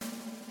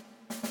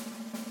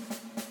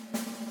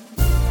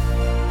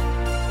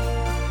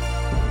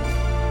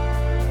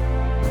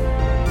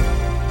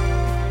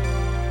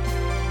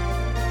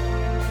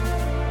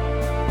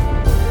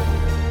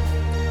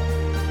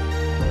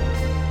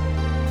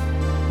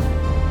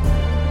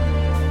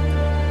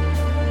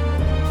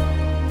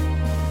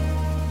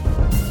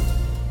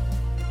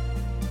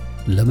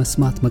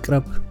ለመስማት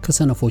መቅረብ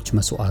ከሰነፎች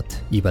መስዋዕት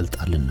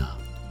ይበልጣልና።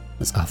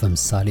 መጽሐፈ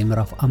ምሳሌ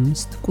ምዕራፍ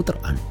 5 ቁጥር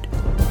 1።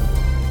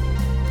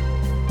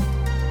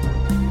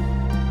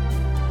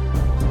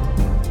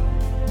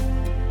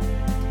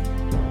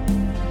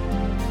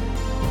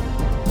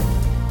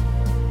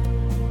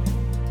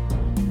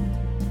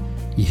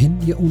 ይህን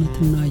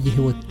የእውነትና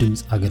የሕይወት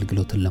ድምጽ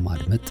አገልግሎትን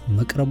ለማድመጥ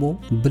መቅረቦ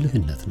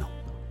ብልህነት ነው።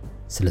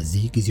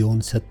 ስለዚህ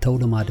ጊዜውን ሰጥተው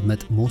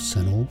ለማድመጥ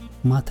መወሰኖ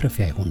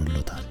ማትረፊያ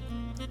ይሆንልዎታል።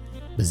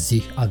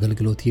 በዚህ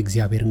አገልግሎት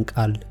የእግዚአብሔርን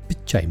ቃል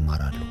ብቻ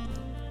ይማራሉ።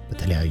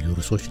 በተለያዩ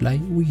ርዕሶች ላይ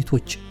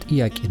ውይይቶች፣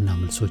 ጥያቄና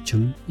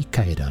መልሶችም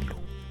ይካሄዳሉ።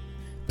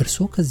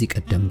 እርስዎ ከዚህ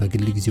ቀደም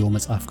በግል ጊዜው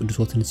መጽሐፍ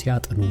ቅዱሶትን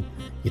ሲያጠኑ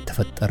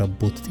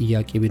የተፈጠረቦት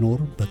ጥያቄ ቢኖር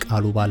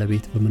በቃሉ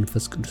ባለቤት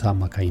በመንፈስ ቅዱስ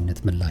አማካኝነት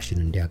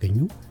ምላሽን እንዲያገኙ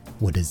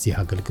ወደዚህ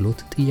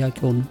አገልግሎት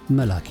ጥያቄውን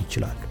መላክ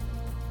ይችላሉ።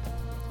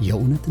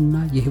 የእውነትና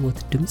የሕይወት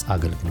ድምጽ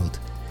አገልግሎት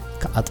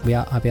ከአጥቢያ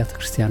አብያተ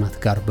ክርስቲያናት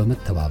ጋር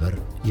በመተባበር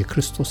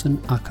የክርስቶስን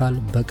አካል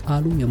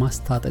በቃሉ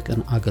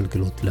የማስታጠቅን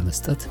አገልግሎት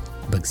ለመስጠት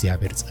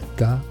በእግዚአብሔር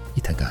ጸጋ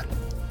ይተጋል።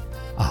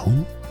 አሁን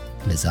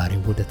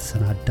ለዛሬው ወደ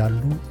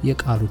ተሰናዳሉ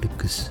የቃሉ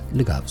ድግስ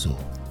ልጋብዞ።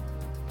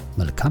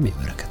 መልካም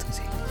የበረከት ጊዜ።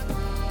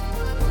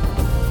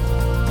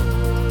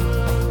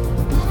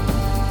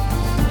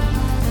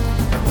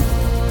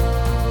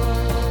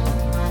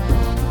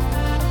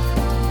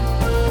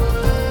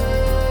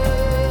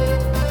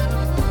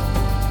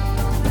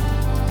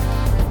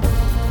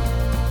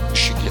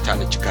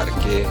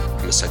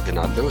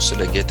 አመሰግናለሁ።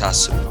 ስለ ጌታ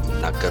ስም ነው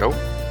የምናገረው።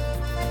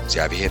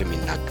 እግዚአብሔር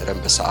የሚናገረን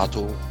በሰዓቱ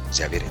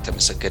እግዚአብሔር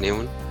የተመሰገነ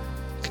ይሁን።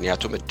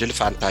 ምክንያቱም እድል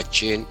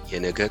ፋንታችን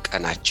የነገ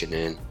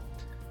ቀናችንን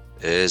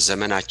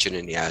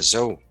ዘመናችንን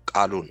ያዘው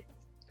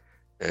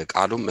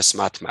ቃሉን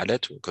መስማት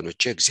ማለት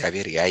ወገኖቼ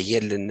እግዚአብሔር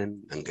ያየልንን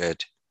መንገድ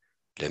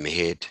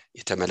ለመሄድ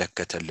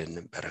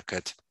የተመለከተልንን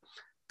በረከት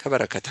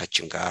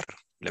ከበረከታችን ጋር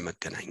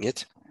ለመገናኘት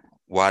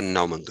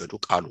ዋናው መንገዱ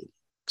ቃሉ።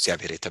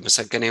 እግዚአብሔር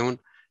የተመሰገነ ይሁን።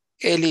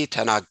 ኤሊ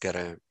ተናገረ።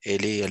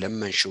 ኤሊ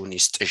የለመንሽውን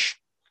ይስጥሽ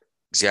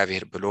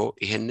እግዚአብሔር ብሎ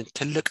ይሄንን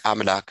ትልቅ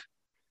አምላክ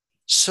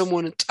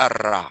ስሙን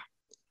ጠራ።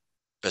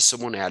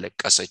 በስሙ ነው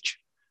ያለቀሰች።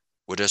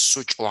 ወደሱ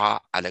ጮኻ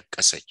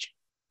አለቀሰች።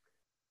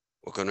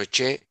 ወገኖቼ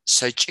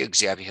ሰጪ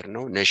እግዚአብሔር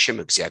ነው፣ ነሽም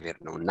እግዚአብሔር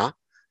ነውና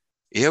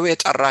ይሄው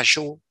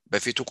የጠራሽው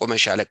በፊቱ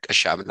ቆመሽ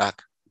ያለቀሽ አምላክ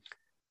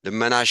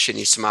ልመናሽን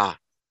ይስማ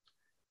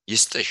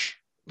ይስጥሽ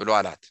ብሎ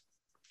አላት።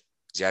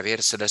 እግዚአብሔር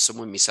ስለ ስሙ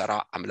የሚሰራ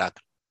አምላክ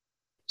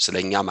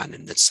ስለኛ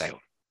ማንነት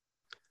ሳይሆን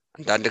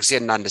አንዳንድ ጊዜ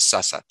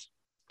እናንሳሳት።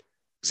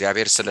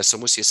 እግዚአብሔር ስለ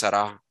ስሙ ሲሰራ፣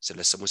 ስለ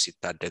ስሙ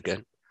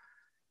ሲታደገን፣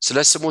 ስለ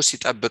ስሙ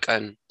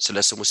ሲጠብቀን፣ ስለ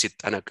ስሙ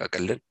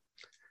ሲጠነቀቅልን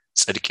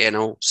ጽድቄ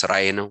ነው፣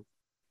 ስራዬ ነው፣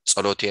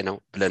 ጸሎቴ ነው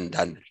ብለን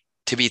እንዳንል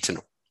ትቢት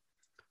ነው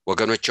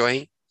ወገኖቼ ሆይ።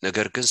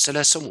 ነገር ግን ስለ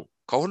ስሙ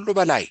ከሁሉ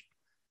በላይ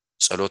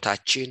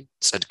ጸሎታችን፣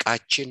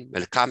 ጽድቃችን፣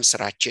 መልካም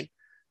ስራችን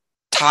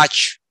ታች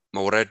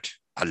መውረድ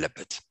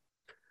አለበት።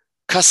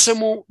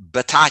 ከስሙ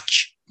በታች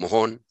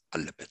መሆን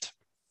አለበት።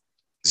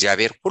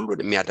 እግዚአብሔር ሁሉን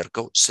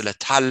የሚያደርገው ስለ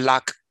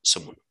ታላቅ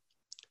ስሙ ነው፣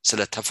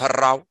 ስለ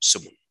ተፈራው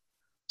ስሙ ነው፣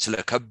 ስለ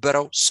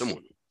ከበረው ስሙ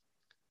ነው።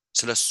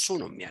 ስለሱ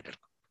ነው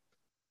የሚያደርገው።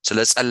 ስለ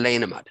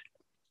ጸለይንም አይደለም፣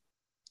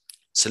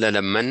 ስለ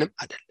ለመንም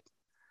አይደለም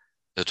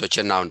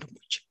እህቶቼና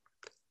ወንድሞቼ።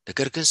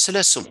 ነገር ግን ስለ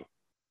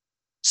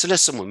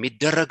ስሙ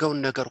የሚደረገው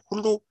ነገር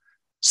ሁሉ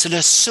ስለ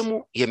ስሙ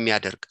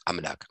የሚያደርግ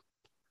አምላክ ነው።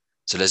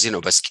 ስለዚህ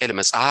ነው በሕዝቅኤል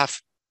መጽሐፍ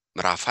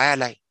ምዕራፍ 20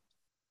 ላይ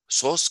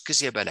 3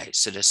 ጊዜ በላይ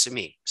ስለ ስሜ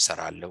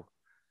እሰራለሁ፣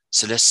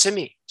 ስለ ስሜ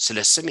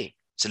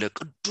ስለ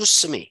ቅዱስ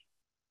ስሜ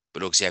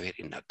ብሎ እግዚአብሔር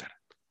ይናገራል።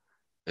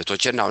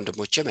 እህቶቼና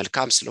ወንድሞቼ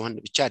መልካም ስለሆነ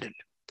ብቻ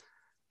አይደለም፣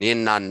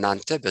 እኔና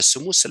እናንተ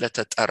በስሙ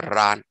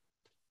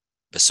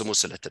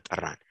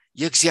ስለተጠራን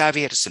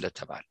የእግዚአብሔር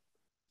ስለተባለ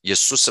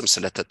ኢየሱስ ስም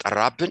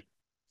ስለተጠራብን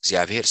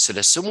እግዚአብሔር ስለ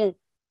ስሙ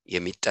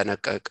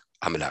የሚጠነቀቅ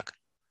አምላክ፣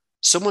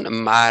 ስሙን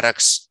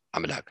የማያረክስ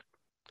አምላክ፣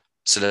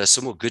 ስለ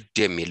ስሙ ግድ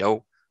የሚለው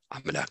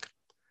አምላክ።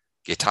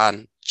 ጌታን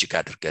እጅግ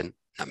አድርገን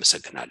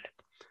እናመሰግናለን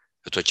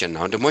እህቶቼና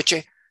ወንድሞቼ።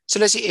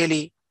 ስለዚህ ኤሊ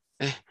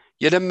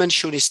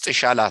የለመንሽውን ይስጥሽ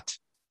አላት።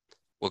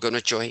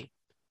 ወገኖቼ ሆይ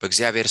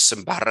በእግዚአብሔር ስም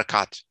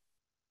ባረካት።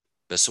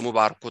 በስሙ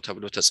ባርኩ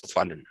ተብሎ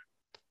ተጽፏልና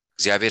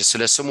እግዚአብሔር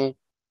ስለ ስሙ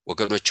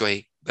ወገኖቼ ሆይ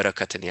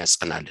በረከትን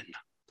ያጸናልና።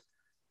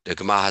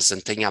 ደግማ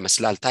ሐዘንተኛ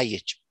መስላ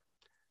አልታየችም።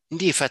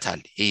 እንዲህ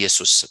ይፈታል።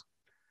 የኢየሱስ ስም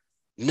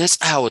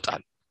ነፃ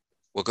ያወጣል።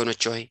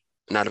 ወገኖቼ ሆይ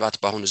ምናልባት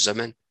በአሁኑ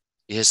ዘመን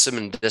ይህ ስም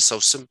እንደ ሰው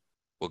ስም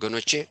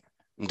ወገኖቼ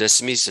እንደ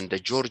ስሚዝ እንደ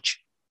ጆርጅ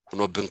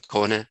ሆኖብን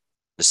ከሆነ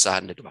ንስሐ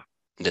እንግባ።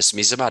 እንደ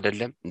ስሚዝም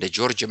አይደለም፣ እንደ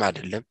ጆርጅም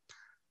አይደለም፣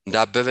 እንደ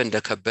አበበ እንደ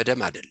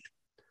ከበደም አይደለም።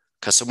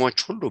 ከስሞች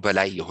ሁሉ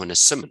በላይ የሆነ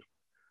ስም ነው።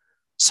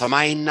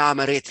 ሰማይና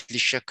መሬት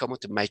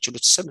ሊሸከሙት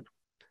የማይችሉት ስም ነው።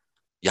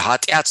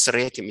 የኃጢአት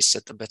ስርየት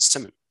የሚሰጥበት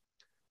ስም ነው።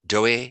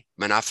 ደዌ፣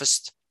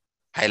 መናፍስት፣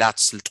 ኃይላት፣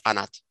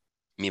 ስልጣናት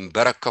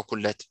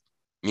የሚንበረከኩለት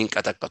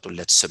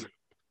የሚንቀጠቀጡለት ስም ነው።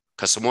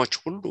 ከስሞች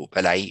ሁሉ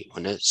በላይ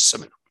የሆነ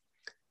ስም ነው።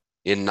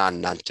 እና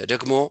እናንተ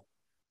ደግሞ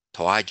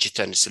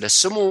ተዋጅተን ስለ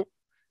ስሙ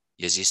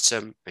የዚህ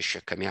ስም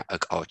መሸከሚያ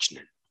ዕቃዎች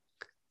ነን።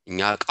 እኛ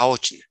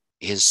ዕቃዎች ነን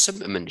ይህን ስም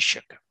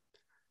የምንሸከም።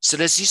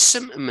 ስለዚህ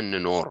ስም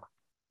የምንኖር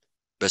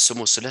በስሙ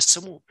ስለ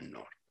ስሙ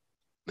እንኖር።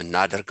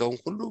 ምናደርገውን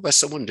ሁሉ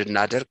በስሙ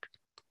እንድናደርግ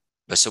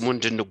በስሙ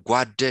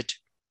እንድንጓደድ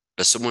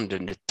በስሙ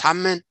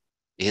እንድንታመን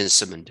ይህን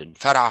ስም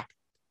እንድንፈራ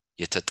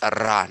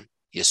የተጠራን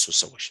የሱ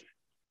ሰዎች ነን።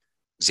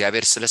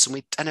 እግዚአብሔር ስለ ስሙ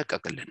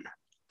ይጠነቀቅልናል።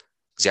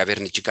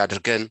 እግዚአብሔርን እጅግ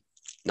አድርገን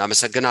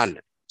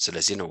እናመሰግናለን።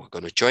 ስለዚህ ነው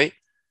ወገኖች ሆይ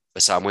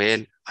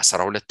በሳሙኤል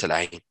 12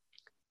 ላይ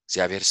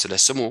እግዚአብሔር ስለ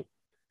ስሙ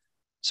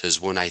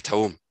ሕዝቡን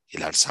አይተውም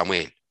ይላል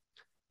ሳሙኤል።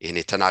 ይህን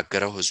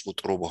የተናገረው ሕዝቡ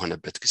ጥሩ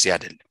በሆነበት ጊዜ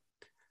አይደለም።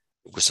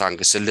 ንጉሥ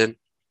አንግስልን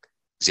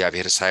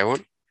እግዚአብሔር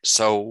ሳይሆን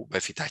ሰው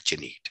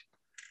በፊታችን ይሄድ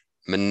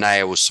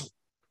ምናየው ሰው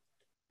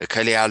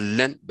እከሌ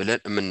ያለን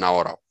ብለን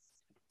የምናወራው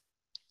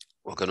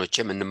ወገኖቼ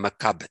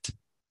የምንመካበት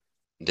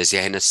እንደዚህ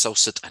አይነት ሰው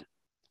ስጠን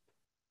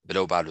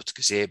ብለው ባሉት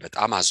ጊዜ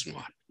በጣም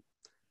አዝነዋል።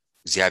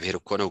 እግዚአብሔር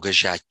እኮ ነው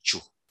ገዣችሁ፣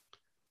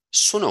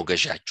 እሱ ነው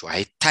ገዣችሁ።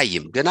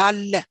 አይታይም ግን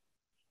አለ፣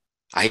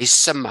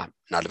 አይሰማም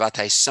ምናልባት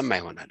አይሰማ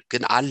ይሆናል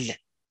ግን አለ።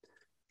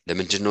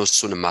 ለምንድነው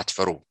እሱን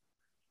የማትፈሩ?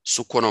 እሱ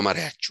እኮ ነው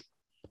መሪያችሁ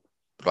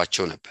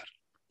ብሏቸው ነበር።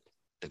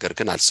 ነገር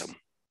ግን አልሰሙ።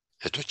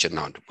 እህቶችና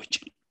ወንድሞች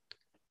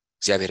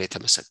እግዚአብሔር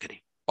የተመሰገነ።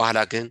 በኋላ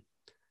ግን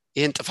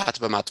ይህን ጥፋት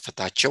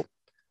በማጥፋታቸው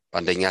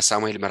በአንደኛ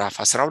ሳሙኤል ምዕራፍ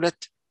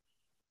 12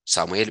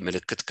 ሳሙኤል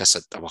ምልክት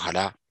ከሰጠ በኋላ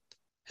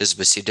ሕዝብ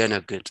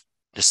ሲደነግጥ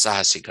ንስሐ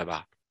ሲገባ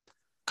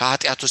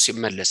ከኃጢአቱ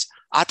ሲመለስ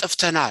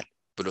አጥፍተናል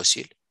ብሎ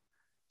ሲል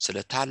ስለ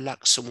ታላቅ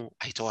ስሙ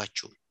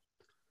አይተዋችሁም።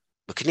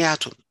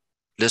 ምክንያቱም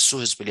ለሱ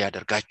ሕዝብ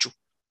ሊያደርጋችሁ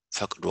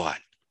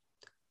ፈቅዷል።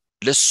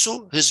 ለሱ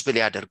ሕዝብ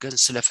ሊያደርገን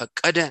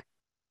ስለፈቀደ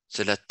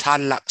ስለ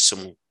ታላቅ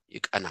ስሙ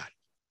ይቀናል፣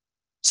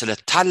 ስለ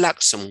ታላቅ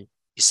ስሙ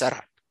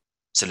ይሰራል።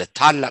 ስለ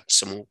ታላቅ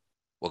ስሙ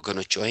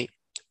ወገኖች ሆይ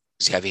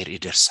እግዚአብሔር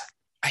ይደርሳል።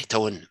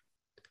 አይተወንም፣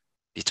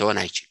 ሊተወን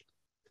አይችልም።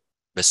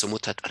 በስሙ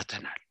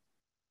ተጠርተናል።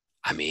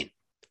 አሜን።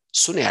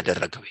 እሱ ነው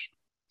ያደረገው።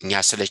 እኛ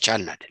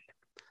ስለቻልን አይደለም።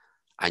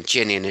 አንቺ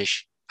የኔ ነሽ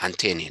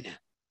አንተ የኔ ነህ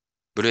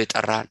ብሎ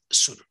የጠራን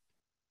እሱ ነው።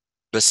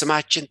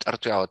 በስማችን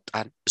ጠርቶ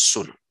ያወጣን እሱ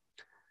ነው።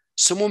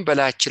 ስሙን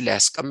በላያችን ላይ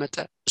ያስቀመጠ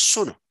እሱ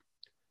ነው።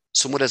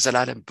 ስሙ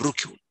ለዘላለም ብሩክ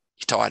ይሁን።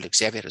 ይተዋል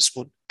እግዚአብሔር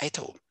ሕዝቡን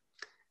አይተውም፣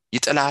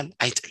 ይጥላል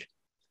አይጥልም።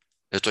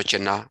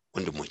 እህቶችና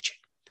ወንድሞቼ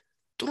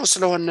ጥሩ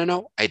ስለሆነ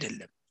ነው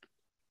አይደለም።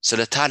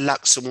 ስለ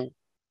ታላቅ ስሙ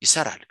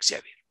ይሰራል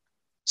እግዚአብሔር።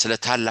 ስለ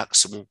ታላቅ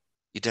ስሙ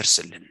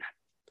ይደርስልናል።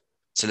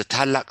 ስለ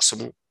ታላቅ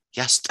ስሙ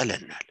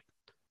ያስጠለናል።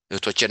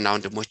 እህቶችና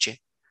ወንድሞቼ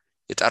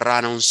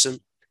የጠራነውን ስም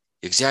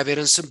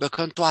የእግዚአብሔርን ስም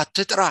በከንቱ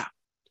አትጥራ።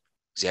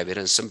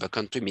 እግዚአብሔርን ስም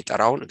በከንቱ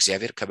የሚጠራውን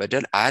እግዚአብሔር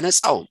ከበደል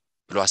አያነጻውም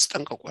ብሎ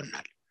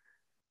አስጠንቅቆናል።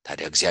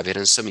 ታዲያ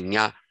እግዚአብሔርን ስም እኛ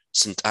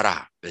ስንጠራ፣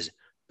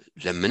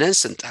 ለምነን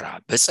ስንጠራ፣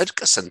 በጽድቅ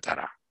ስንጠራ፣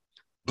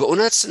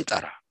 በእውነት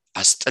ስንጠራ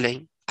አስጥለኝ፣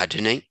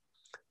 አድነኝ፣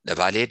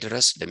 ለባሌ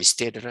ድረስ፣ ለሚስቴ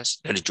ድረስ፣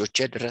 ለልጆቼ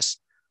ድረስ፣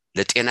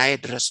 ለጤናዬ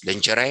ድረስ፣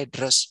 ለእንጀራዬ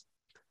ድረስ፣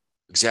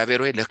 እግዚአብሔር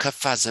ሆይ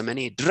ለከፋ ዘመኔ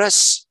ድረስ፣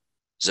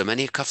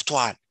 ዘመኔ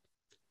ከፍቷል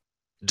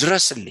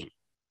ድረስልኝ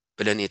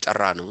ብለን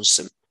የጠራነውን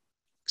ስም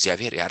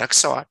እግዚአብሔር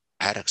ያረክሰዋል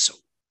አያረክሰው?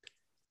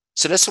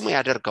 ስለ ስሙ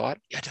ያደርገዋል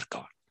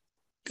ያደርገዋል።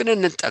 ግን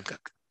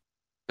እንጠንቀቅ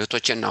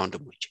እህቶቼና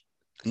ወንድሞቼ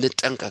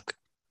እንጠንቀቅ።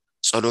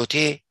 ጸሎቴ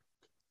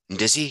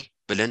እንደዚህ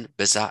ብለን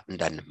በዛ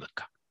እንዳንመካ።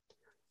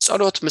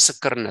 ጸሎት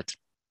ምስክርነት፣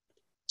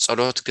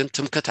 ጸሎት ግን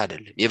ትምክህት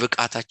አይደለም፣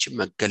 የብቃታችን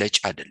መገለጫ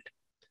አይደለም።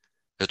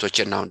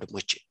 እህቶቼና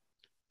ወንድሞቼ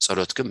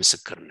ጸሎት ግን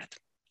ምስክርነት።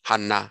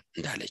 ሐና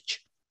እንዳለች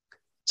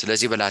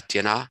ስለዚህ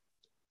ብላቴና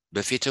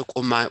በፊት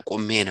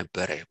ቆሜ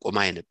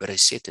የነበረ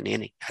ሴት እኔ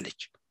ነኝ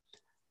አለች።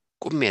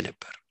 ቆሜ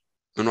ነበር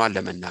ምኗን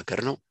ለመናገር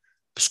ነው?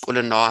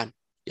 ብስቁልናዋን፣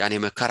 ያኔ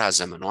መከራ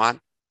ዘመኗን፣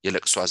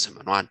 የለቅሷ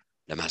ዘመኗን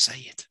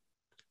ለማሳየት።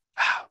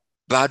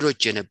 ባዶ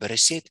እጅ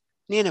የነበረች ሴት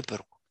እኔ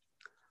ነበርኩ።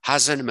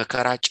 ሐዘን፣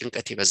 መከራ፣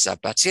 ጭንቀት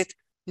የበዛባት ሴት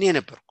እኔ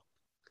ነበርኩ።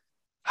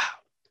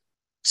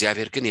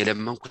 እግዚአብሔር ግን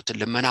የለመንኩትን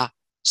ልመና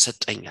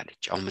ሰጠኝ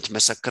አለች። አሁን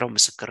የምትመሰክረው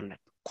ምስክርነት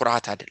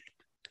ኩራት አይደለም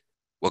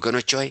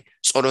ወገኖቼ ሆይ።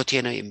 ጸሎቴ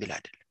ነው የሚል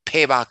አይደለም፣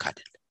 ፔባክ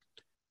አይደለም፣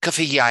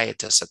 ክፍያ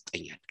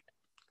የተሰጠኝ አይደለም።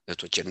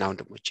 እህቶቼና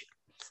ወንድሞቼ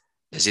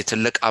ለዚህ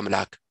ትልቅ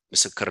አምላክ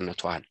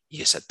ምስክርነቷን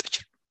እየሰጠች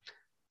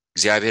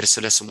እግዚአብሔር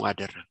ስለ ስሙ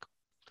አደረገ።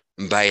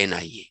 እንባዬን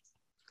አየ፣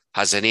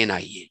 ሐዘኔን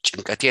አየ፣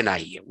 ጭንቀቴን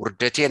አየ፣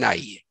 ውርደቴን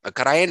አየ፣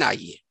 መከራዬን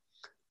አየ፣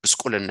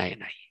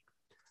 ብስቁልናዬን አየ።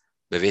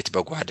 በቤት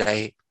በጓዳዬ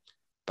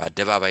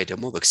በአደባባይ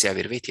ደግሞ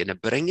በእግዚአብሔር ቤት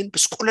የነበረኝን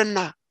ብስቁልና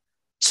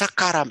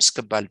ሰካራም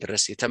እስክባል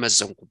ድረስ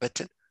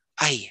የተመዘንኩበትን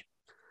አየ።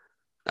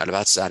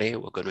 ምናልባት ዛሬ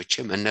ወገኖቼ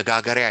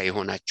መነጋገሪያ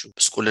የሆናችሁ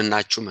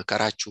ብስቁልናችሁ፣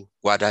 መከራችሁ፣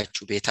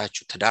 ጓዳችሁ፣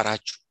 ቤታችሁ፣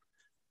 ትዳራችሁ፣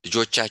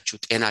 ልጆቻችሁ፣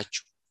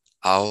 ጤናችሁ፣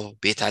 አዎ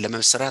ቤት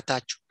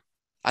አለመሰራታችሁ፣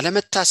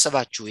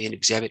 አለመታሰባችሁ፣ ይሄን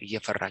እግዚአብሔር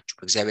እየፈራችሁ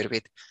ከእግዚአብሔር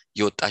ቤት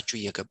እየወጣችሁ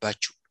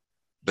እየገባችሁ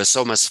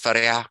በሰው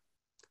መስፈሪያ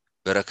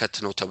በረከት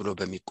ነው ተብሎ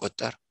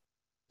በሚቆጠር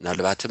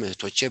ምናልባትም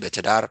እህቶቼ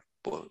በትዳር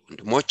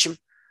ወንድሞችም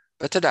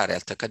በትዳር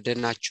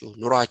ያልተከደናችሁ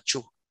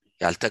ኑሯችሁ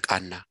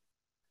ያልተቃና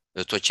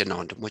እህቶችና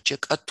ወንድሞቼ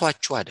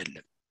ቀጥቷችሁ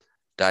አይደለም።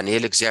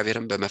 ዳንኤል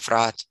እግዚአብሔርን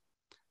በመፍራት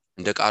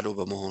እንደ ቃሉ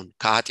በመሆን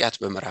ከኃጢአት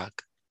በመራቅ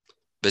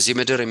በዚህ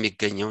ምድር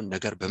የሚገኘውን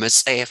ነገር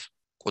በመጸየፍ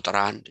ቁጥር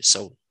 1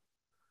 ሰው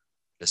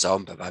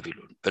ለዛውም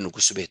በባቢሎን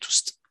በንጉሱ ቤት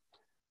ውስጥ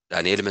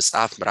ዳንኤል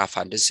መጽሐፍ ምዕራፍ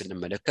 1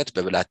 ስንመለከት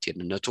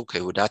በብላቴንነቱ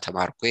ከይሁዳ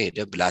ተማርኮ የሄደ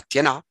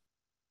ብላቴና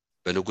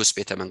በንጉስ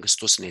ቤተ መንግስት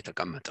ውስጥ ነው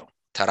የተቀመጠው።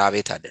 ተራ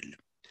ቤት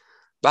አይደለም፣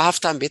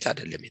 በሀፍታም ቤት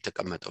አይደለም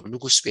የተቀመጠው፣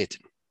 ንጉስ ቤት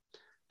ነው።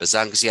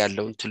 በዛን ጊዜ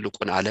ያለውን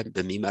ትልቁን ዓለም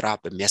በሚመራ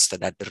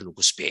በሚያስተዳድር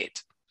ንጉስ ቤት፣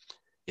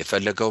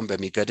 የፈለገውን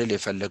በሚገድል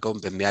የፈለገውን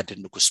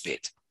በሚያድን ንጉስ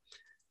ቤት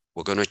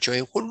ወገኖቼ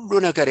ሁሉ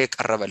ነገር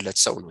የቀረበለት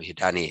ሰው ነው ይሄ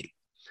ዳንኤል።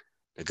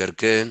 ነገር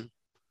ግን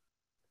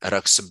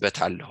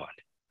እረክስበታለሁ አለ።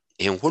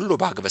 ይሄን ሁሉ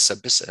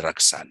ባግበሰብስ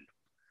እረክሳለሁ፣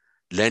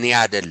 ለኔ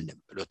አይደለም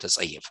ብሎ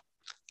ተጸየፈ።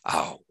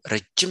 አዎ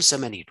ረጅም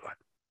ዘመን ሄዷል።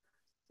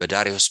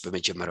 በዳሪዮስ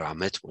በመጀመሪያው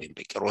ዓመት ወይም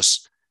በቂሮስ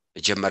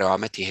መጀመሪያው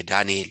ዓመት ይሄ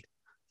ዳንኤል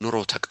ኑሮ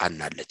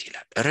ተቃናለት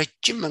ይላል።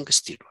 ረጅም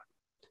መንግስት ሄዷል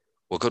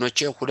ወገኖቼ።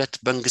 ሁለት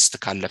መንግስት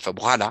ካለፈ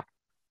በኋላ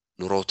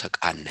ኑሮ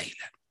ተቃና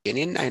ይላል።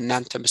 የኔና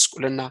እናንተ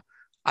ምስቁልና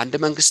አንድ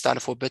መንግስት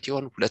አልፎበት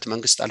ይሆን? ሁለት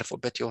መንግስት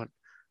አልፎበት ይሆን?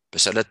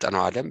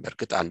 በሰለጠነው ዓለም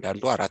በርግጥ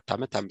አንዳንዱ 4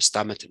 ዓመት 5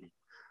 ዓመት ነው፣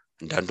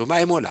 አንዳንዱም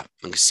አይሞላም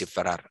መንግስት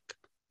ሲፈራረቅ።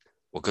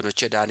 ወገኖቼ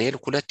ዳንኤል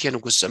 2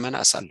 የንጉስ ዘመን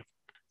አሳልፎ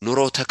ኑሮ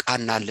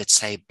ተቃናለት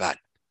ሳይባል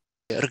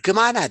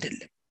እርግማን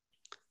አይደለም፣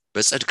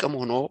 በጽድቅም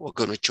ሆኖ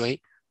ወገኖቼ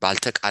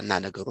ባልተቃና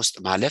ነገር ውስጥ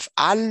ማለፍ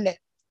አለ።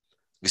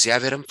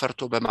 እግዚአብሔርን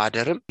ፈርቶ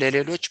በማደርም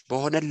ለሌሎች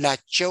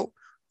በሆነላቸው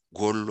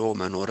ጎሎ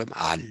መኖርም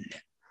አለ።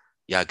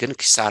 ያ ግን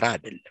ኪሳራ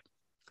አይደለም፣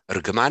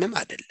 እርግማንም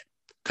አይደለም፣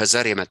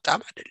 ከዘር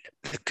የመጣም አይደለም።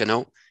 ልክ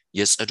ነው።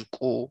 የጽድቁ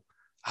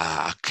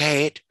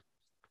አካሄድ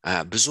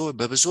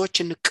በብዙዎች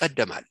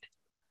እንቀደማለን፣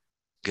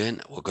 ግን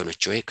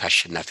ወገኖቼ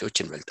ከአሸናፊዎች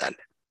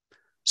እንበልጣለን።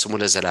 ስሙ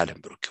ለዘላለም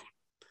ብሩክ ይሁን።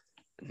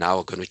 እና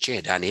ወገኖቼ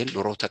ዳንኤል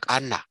ኑሮ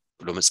ተቃና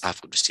ብሎ መጽሐፍ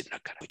ቅዱስ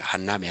ይናገራል።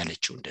 ሐናም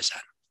ያለችው እንደዛ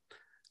ነው።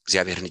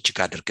 እግዚአብሔርን እጅግ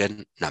አድርገን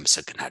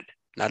እናመሰግናለን።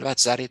 ምናልባት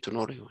ዛሬ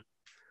ትኖሩ ይሆን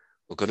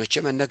ወገኖቼ፣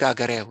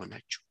 መነጋገሪያ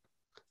ይሆናችሁ፣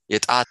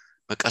 የጣት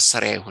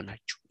መቀሰሪያ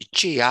ይሆናችሁ፣ እቺ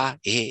ያ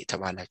ይሄ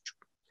ተባላችሁ፣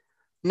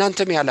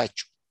 እናንተም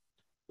ያላችሁ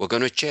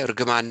ወገኖቼ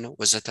እርግማን ነው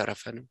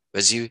ወዘተረፈ ነው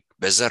በዚህ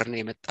በዘር ነው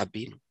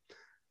የመጣብኝ ነው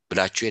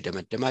ብላችሁ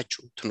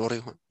የደመደማችሁ ትኖሩ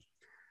ይሆን?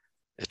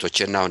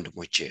 እህቶቼና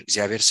ወንድሞቼ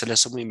እግዚአብሔር ስለ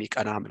ስሙ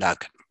የሚቀና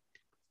አምላክ ነው።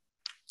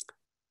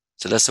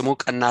 ስለ ስሙ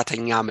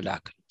ቀናተኛ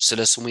አምላክ ነው።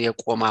 ስለ ስሙ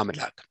የቆመ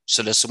አምላክ ነው።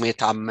 ስለ ስሙ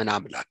የታመነ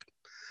አምላክ ነው።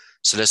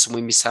 ስለ ስሙ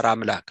የሚሰራ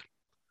አምላክ ነው።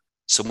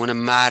 ስሙን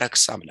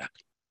የማያረክስ አምላክ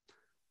ነው።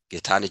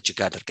 ጌታን እጅግ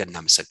አድርገን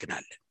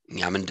እናመሰግናለን።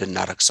 እኛም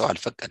እንድናረክሰው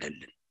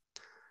አልፈቀደልን።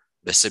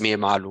 በስሜ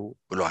ማሉ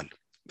ብሏል።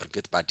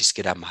 በርግጥ በአዲስ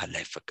ኪዳን መሐላ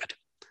አይፈቀድም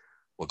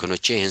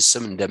ወገኖቼ። ይህን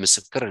ስም እንደ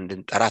ምስክር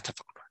እንድንጠራ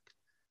ተፈቅዷል።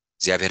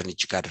 እግዚአብሔርን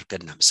እጅግ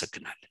አድርገን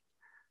እናመሰግናለን።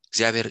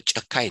 እግዚአብሔር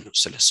ጨካኝ ነው።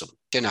 ስለ ስሙ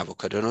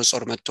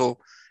ናቡከደነፆር መጥቶ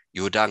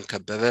ይሁዳን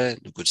ከበበ፣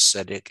 ንጉሥ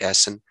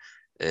ሰዴቅያስን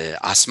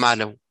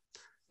አስማለው፣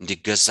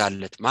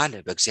 እንዲገዛለት ማለ፣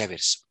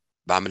 በእግዚአብሔር ስም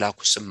በአምላኩ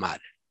ስም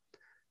ማለ።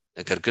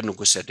 ነገር ግን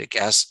ንጉሥ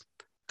ሰዴቅያስ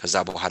ከዛ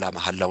በኋላ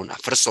መሐላውን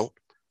አፍርሶ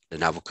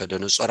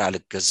ለናቡከደነፆር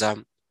አልገዛም፣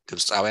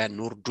 ግብፃውያን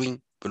ኑርዱኝ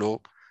ብሎ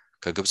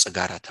ከግብፅ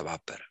ጋር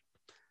ተባበረ።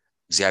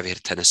 እግዚአብሔር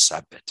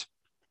ተነሳበት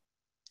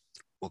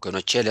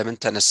ወገኖቼ። ለምን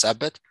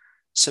ተነሳበት?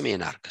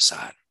 ስሜን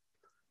አርክሰሃል፣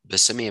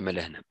 በስሜ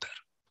የምልህ ነበር፣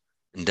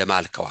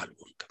 እንደማልከው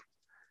አልሆንክም።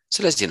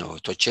 ስለዚህ ነው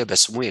እህቶቼ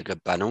በስሙ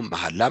የገባነው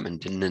መሐላም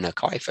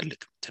እንድንነካው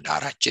አይፈልግም።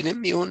 ትዳራችንም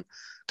ይሁን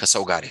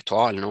ከሰው ጋር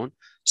የተዋልነውን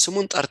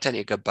ስሙን ጠርተን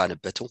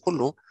የገባንበትን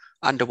ሁሉ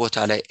አንድ ቦታ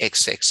ላይ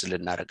ኤክስ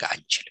ልናረጋ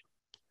አንችልም።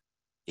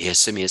 ይሄ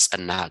ስም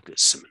የጸና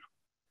ስም ነው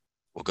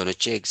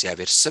ወገኖቼ።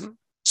 እግዚአብሔር ስም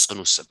ጽኑ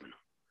ስም ነው።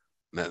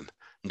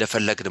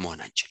 እንደፈለግን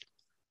መሆን አንችልም።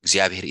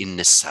 እግዚአብሔር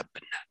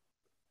ይነሳብናል።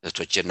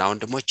 እህቶቼና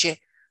ወንድሞቼ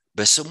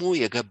በስሙ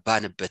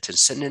የገባንበትን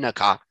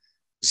ስንነካ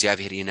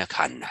እግዚአብሔር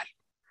ይነካናል።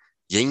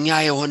 የኛ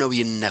የሆነው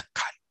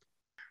ይነካል።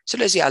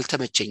 ስለዚህ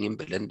አልተመቸኝም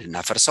ብለን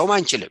እንድናፈርሰውም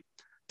አንችልም።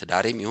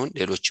 ትዳርም ይሁን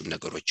ሌሎችም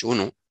ነገሮች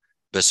ይሁኑ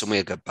በስሙ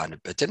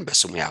የገባንበትን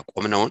በስሙ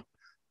ያቆምነውን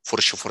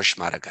ፉርሽ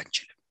ማድረግ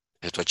አንችልም።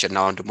 እህቶቼና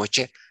ወንድሞቼ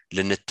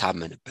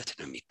ልንታመንበት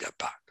ነው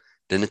የሚገባ፣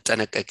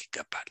 ልንጠነቀቅ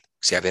ይገባል።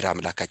 እግዚአብሔር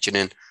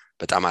አምላካችንን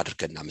በጣም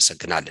አድርገን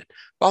እናመሰግናለን።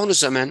 በአሁኑ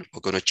ዘመን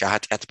ወገኖቼ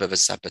ኃጢአት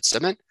በበዛበት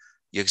ዘመን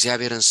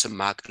የእግዚአብሔርን ስም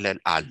ማቅለል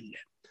አለ።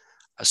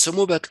 ስሙ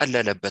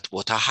በቀለለበት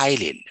ቦታ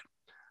ኃይል የለም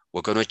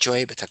ወገኖቼ።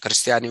 ወይ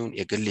በተክርስቲያን ይሁን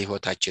የግል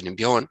ህይወታችንም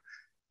ቢሆን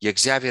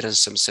የእግዚአብሔርን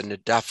ስም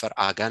ስንዳፈር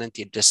አጋንንት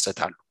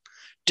ይደሰታሉ፣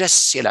 ደስ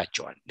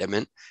ይላቸዋል።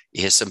 ለምን?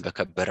 ይሄ ስም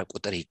በከበረ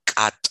ቁጥር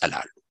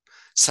ይቃጠላሉ፣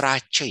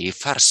 ስራቸው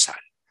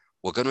ይፈርሳል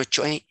ወገኖቼ፣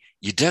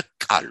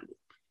 ይደቃሉ።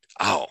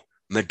 አዎ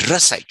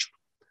መድረስ አይችሉም።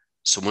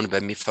 ስሙን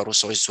በሚፈሩ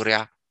ሰዎች ዙሪያ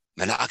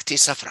መላእክት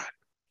ይሰፍራል፣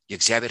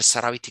 የእግዚአብሔር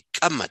ሰራዊት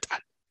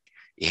ይቀመጣል።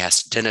 ይሄ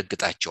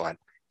ያስደነግጣቸዋል፣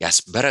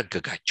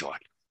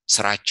 ያስበረግጋቸዋል፣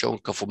 ስራቸውን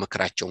ክፉ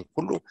ምክራቸውን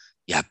ሁሉ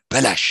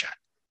ያበላሻል።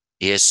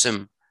 ይሄ ስም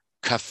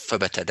ከፍ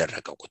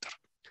በተደረገው ቁጥር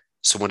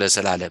ስሙ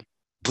ለዘላለም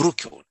ብሩክ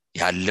ይሁን።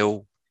 ያለው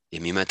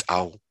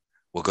የሚመጣው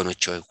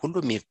ወገኖቼ ሁሉ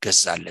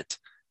የሚገዛለት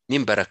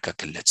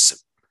የሚንበረከክለት ስም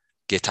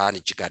ጌታን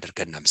እጅግ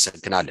አድርገን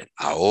እናመሰግናለን።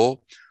 አዎ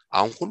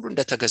አሁን ሁሉ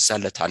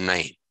እንደተገዛለት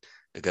አናይም።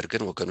 ነገር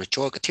ግን ወገኖቼ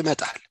ወቅት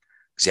ይመጣል።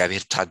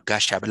 እግዚአብሔር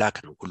ታጋሽ አምላክ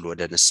ነው፣ ሁሉ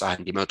ወደ ንስሐ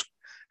እንዲመጡ።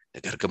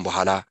 ነገር ግን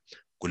በኋላ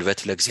ጉልበት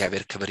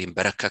ለእግዚአብሔር ክብር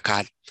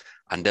ይንበረከካል።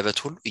 አንደበት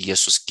ሁሉ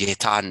ኢየሱስ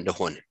ጌታ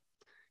እንደሆነ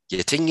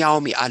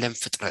የትኛውም የዓለም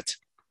ፍጥረት፣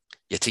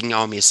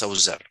 የትኛውም የሰው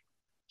ዘር፣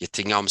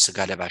 የትኛውም ስጋ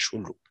ለባሽ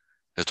ሁሉ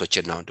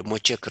እህቶቼና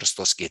ወንድሞቼ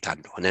ክርስቶስ ጌታ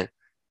እንደሆነ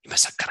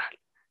ይመሰክራል።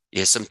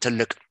 ይህ ስም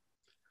ትልቅ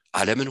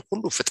ዓለምን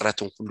ሁሉ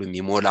ፍጥረትን ሁሉ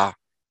የሚሞላ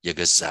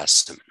የገዛ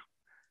ስም ነው።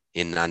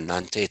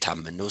 እናንተ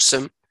የታመነው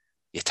ስም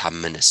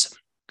የታመነ ስም።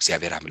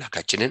 እግዚአብሔር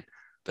አምላካችንን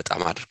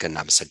በጣም አድርገን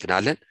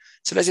እናመሰግናለን።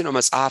 ስለዚህ ነው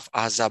መጽሐፍ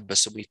አሕዛብ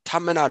በስሙ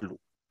ይታመናሉ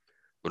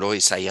ብሎ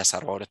ኢሳይያስ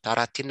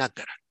 42:4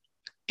 ይናገራል።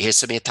 ይሄ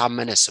ስም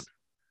የታመነ ስም፣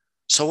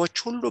 ሰዎች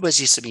ሁሉ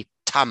በዚህ ስም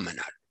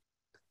ይታመናሉ።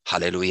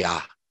 ሃሌሉያ!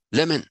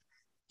 ለምን?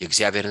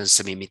 የእግዚአብሔርን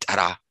ስም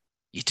የሚጠራ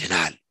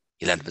ይድናል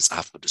ይላል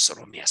መጽሐፍ ቅዱስ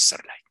ሮሜ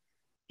 10 ላይ።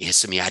 ይሄ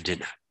ስም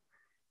ያድናል።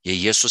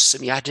 የኢየሱስ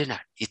ስም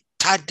ያድናል፣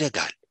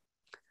 ይታደጋል።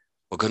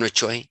 ወገኖች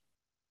ሆይ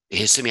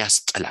ይሄ ስም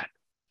ያስጥላል፣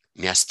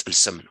 የሚያስጥል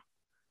ስም ነው።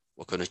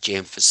 ወገኖች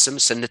ይሄን ስም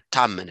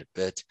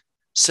ስንታመንበት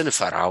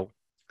ስንፈራው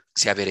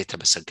እግዚአብሔር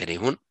የተመሰገነ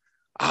ይሁን።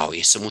 አዎ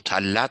የስሙ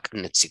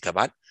ታላቅነት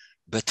ሲገባን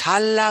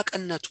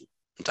በታላቅነቱ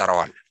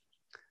እንጠራዋለን።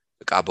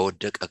 ዕቃ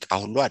በወደቀ ዕቃ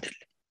ሁሉ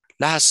አይደለም፣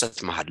 ለሐሰት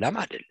መሐላም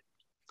አይደለም፣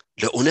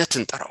 ለእውነት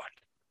እንጠራዋለን።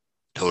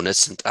 ለእውነት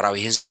ስንጠራው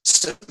ይሄን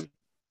ስም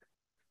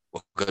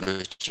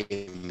ወገኖች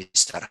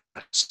የሚሰራ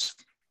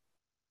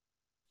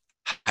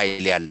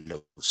ኃይል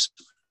ያለው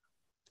ስም፣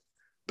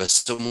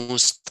 በስሙ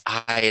ውስጥ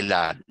ኃይል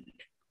አለ።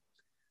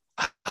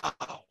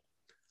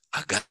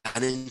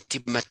 አጋንንት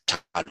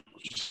ይመታሉ፣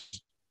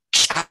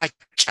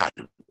 ይጫጫሉ።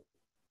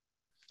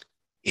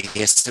 ይሄ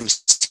ስም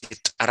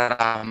ሲጠራ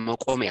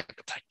መቆም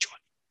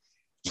ያቅታቸዋል፣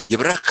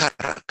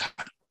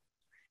 ይብረከረካሉ፣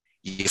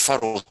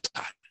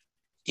 ይፈሩታል፣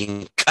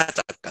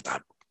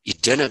 ይንቀጠቀጣሉ፣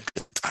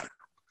 ይደነግጣሉ፣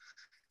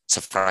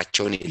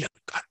 ስፍራቸውን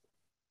ይለቃሉ።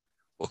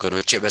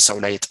 ወገኖቼ በሰው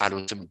ላይ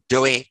የጣሉትም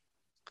ደዌ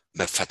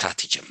መፈታት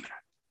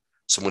ይጀምራል።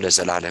 ስሙ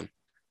ለዘላለም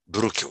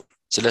ብሩክ ይሁን።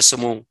 ስለ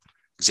ስሙ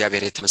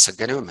እግዚአብሔር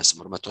የተመሰገነ ይሁን።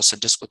 መዝሙር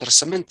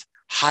 106:8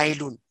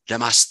 ኃይሉን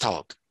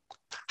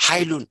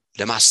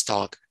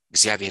ለማስተዋወቅ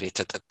እግዚአብሔር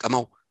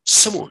የተጠቀመው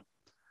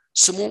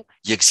ስሙ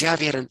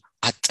የእግዚአብሔርን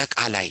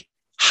አጠቃላይ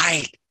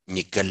ኃይል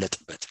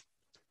የሚገለጥበት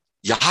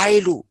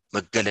የኃይሉ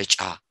መገለጫ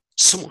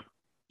ስሙ ነው።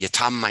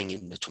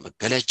 የታማኝነቱ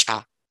መገለጫ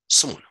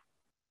ስሙ ነው።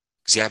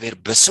 እግዚአብሔር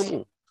በስሙ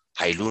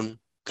ኃይሉን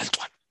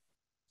ገልጧል።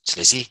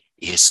 ስለዚህ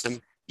ይሄ ስም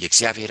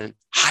የእግዚአብሔርን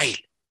ኃይል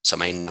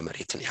ሰማይና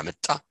መሬትን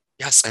ያመጣ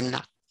ያጸና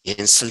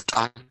ይህን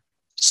ስልጣን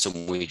ስሙ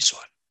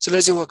ይዟል።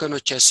 ስለዚህ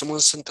ወገኖቼ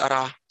ስሙን ስንጠራ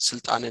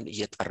ስልጣንን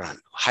እየጠራን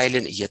ነው፣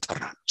 ኃይልን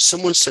እየጠራን ነው።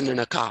 ስሙን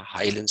ስንነካ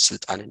ኃይልን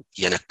ስልጣንን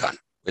እየነካን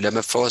ነው። ወይ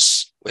ለመፈወስ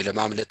ወይ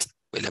ለማምለጥ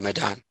ወይ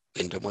ለመዳን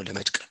ወይ ደግሞ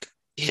ለመድቀቅ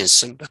ይህን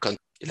ስም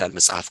በከንቱ ይላል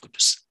መጽሐፍ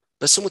ቅዱስ።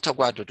 በስሙ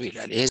ተጓደዱ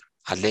ይላል። ይሄ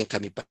አለኝ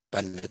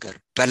ከሚባል ነገር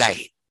በላይ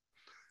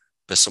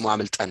በስሙ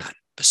አምልጠናል፣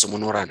 በስሙ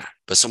ኖረናል፣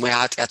 በስሙ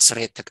የኃጢአት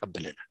ስርየት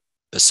ተቀብለናል፣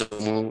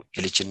 በስሙ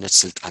የልጅነት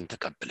ስልጣን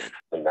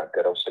ተቀብለናል።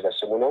 እናገረው ስለ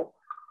ስሙ ነው።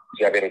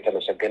 እግዚአብሔር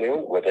የተመሰገነ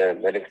ይሁን። ወደ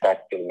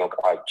መልእክታችን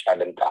መቋጫ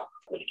ልምጣ።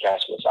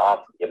 ሚልክያስ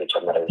መጽሐፍ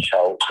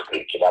የመጨረሻው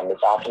የኪዳን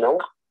መጽሐፍ ነው።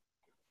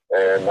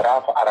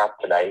 ምዕራፍ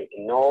 4 ላይ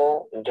እነሆ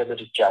እንደ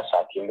ምድጃ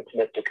እሳት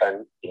የምትነድ ቀን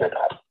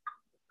ይመጣል፣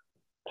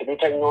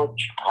 ትዕቢተኞች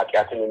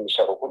ኃጢአትን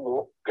የሚሰሩ ሁሉ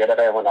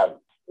ገለባ ይሆናሉ፣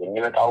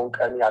 የሚመጣውን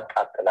ቀን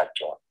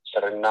ያቃጥላቸዋል፣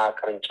 ስርና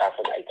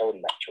ቅርንጫፍን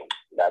አይተውላቸውም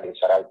ይላል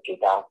የሠራዊት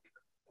ጌታ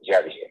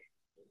እግዚአብሔር።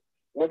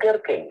 ነገር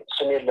ግን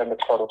ስሜን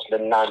ለምትፈሩት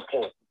ለእናንተ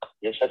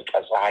የጽድቅ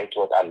ፀሐይ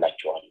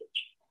ትወጣላችኋለች፣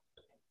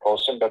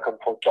 ፈውስም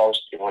በክንፎቿ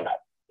ውስጥ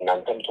ይሆናል፣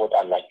 እናንተም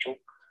ትወጣላችሁ፣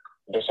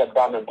 እንደ ሰባ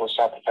መንቦሳ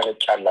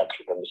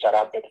ትፈነጫላችሁ።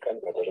 በሚሰራበት ቀን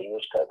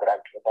በደረኞች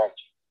ከእግራችሁ በታች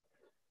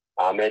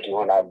አመድ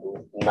ይሆናሉ፣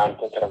 እናንተ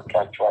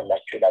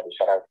ትረግጧቸዋላችሁ ይላል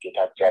የሠራዊት ጌታ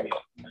እግዚአብሔር።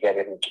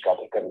 እግዚአብሔርን እጅግ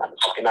አድርገን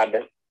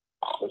እናመሰግናለን።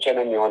 መቼ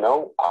ነው የሚሆነው?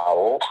 አዎ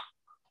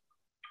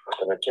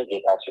ወገኖቼ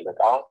ጌታ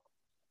ሲመጣ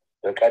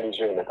በቀል ይዞ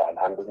ይመጣል።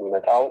 አንዱ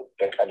የሚመጣው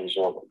በቀል ይዞ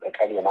ነው።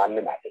 በቀል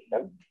የማንም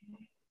አይደለም፣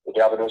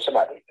 የዲያብሎስም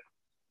አይደለም፣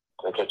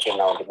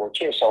 ወገኖቼና ወንድሞቼ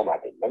ሰውም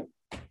አይደለም።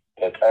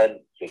 በቀል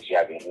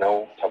የእግዚአብሔር ነው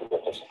ተብሎ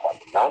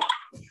ተጽፏልና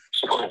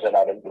ስሙ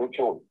ለዘላለም ብሩክ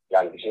ይሁን።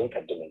 ያን ጊዜ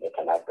ቅድም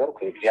እንደተናገርኩ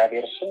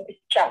የእግዚአብሔር ስም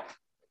ብቻ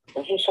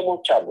ብዙ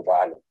ስሞች አሉ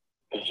በዓለም፣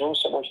 ብዙ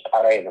ስሞች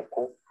ጣራ የነኩ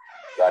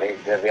ዛሬ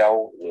ገበያው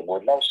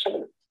የሞላው ስም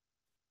ነው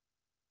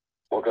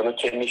ወገኖቼ።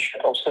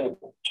 የሚሸጠው ስም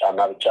ነው። ጫማ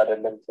ብቻ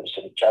አይደለም፣ ልብስ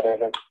ብቻ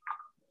አይደለም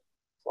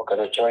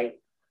ወገኖቼ፣ ወይ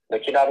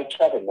መኪና ብቻ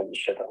አይደለም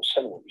የሚሸጠው፣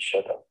 ስም ነው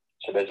የሚሸጠው።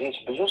 ስለዚህ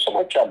ብዙ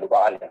ስሞች አሉ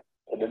በዓለም፣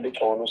 ትልልቅ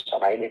የሆኑ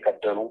ሰማይን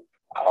የከደኑ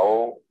አዎ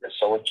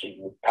ለሰዎች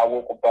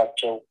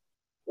የሚታወቁባቸው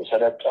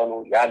የሰለጠኑ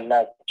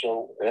ያላቸው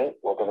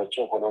ወገኖቼ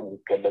ሆነው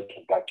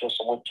የሚገለጡባቸው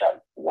ስሞች አሉ።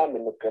 እና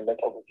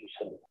የምንገለጠው በዚህ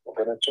ስም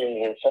ወገኖቼ።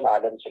 ይህን ስም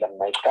ዓለም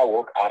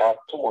ስለማይታወቅ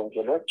አራቱም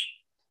ወንጌሎች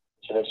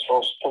ስለ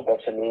ሦስቱ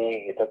በስሜ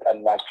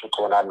የተጠላችሁ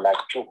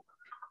ትሆናላችሁ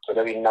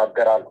ብለው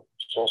ይናገራሉ።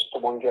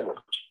 ሦስቱም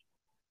ወንጌሎች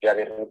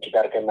እግዚአብሔርን እጅግ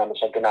አድርገን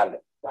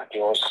እናመሰግናለን።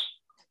 ማቴዎስ፣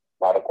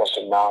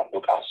 ማርቆስና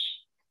ሉቃስ።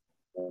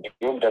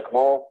 እንዲሁም ደግሞ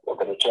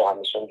ወገኖቼ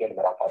ዮሐንስ ወንጌል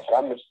ምዕራፍ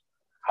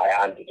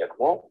 15:21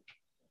 ደግሞ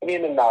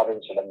እኔንና አብን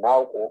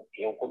ስለማያውቁ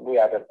ይህን ሁሉ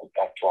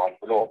ያደርጉባቸዋል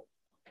ብሎ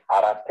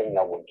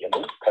አራተኛው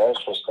ወንጌልን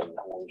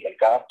ከሦስተኛው ወንጌል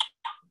ጋር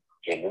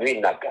ይህንኑ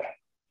ይናገራል።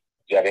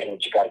 እግዚአብሔርን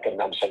እጅግ አድርገን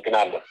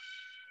እናመሰግናለን።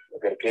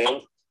 ነገር ግን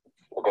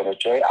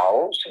ወገኖቼ አዎ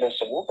ስለ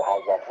ስሙ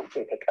በአሕዛብ ሁሉ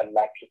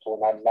የተጠላችሁ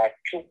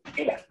ትሆናላችሁ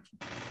ይላል።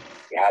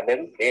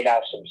 የዓለም ሌላ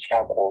ስም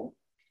ሲያቆም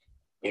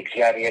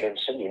የእግዚአብሔርን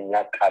ስም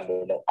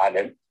የሚያቃልለው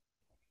ዓለም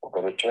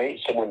ወገኖቼ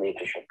ስሙን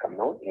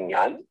የተሸከምነው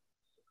እኛን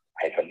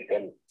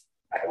አይፈልገን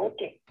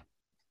አይወድም።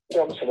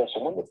 እንደውም ስለ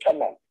ስሙ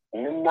እንጠላለን፣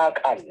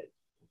 እንናቃለን፣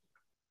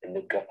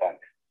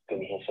 እንገፋለን። ግን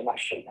ይሄ ስም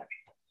አሸናፊ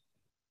ነው።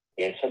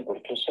 ይሄ ስም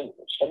ብርቱ ስም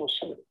ነው፣ ጽኑ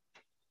ስም ነው፣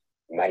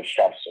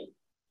 የማይሻር ስም።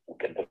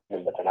 ቅድም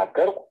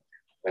እንደተናገርኩ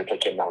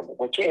እህቶቼና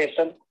ወንድሞቼ ይሄ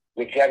ስም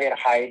የእግዚአብሔር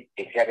ኃይል፣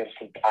 የእግዚአብሔር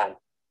ስልጣን፣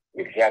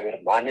 የእግዚአብሔር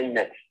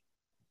ማንነት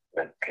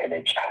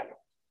መገለጫ ነው።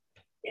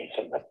 ይሄ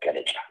ስም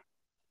መገለጫ ነው።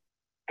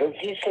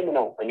 በዚህ ስም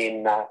ነው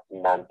እኔና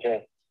እናንተ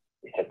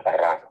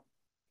የተጠራ ነው።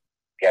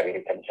 እግዚአብሔር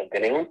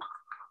የተመሰገነ ይሁን።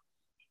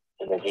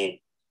 ስለዚህ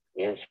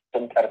ይህን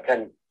ስም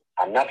ጠርተን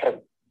አናፍርም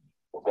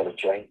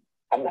ወገኖች፣ ወይ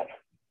አናፍርም።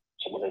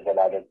 ስሙ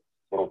ለዘላለም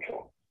ብሩክ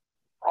ይሁን።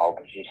 አዎ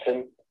በዚህ ስም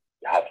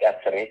የኃጢአት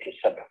ስርየት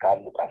ይሰበካል።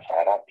 ሉቃስ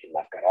 24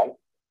 ይናገራል።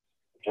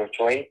 ልጆች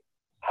ወይ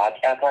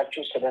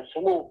ኃጢአታችሁ ስለ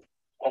ስሙ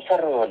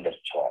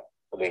ተሰርዮላችኋል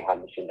ብሎ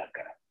ዮሐንስ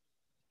ይናገራል።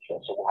 ስለ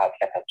ስሙ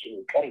ኃጢአታችን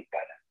ይቅር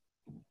ይባላል።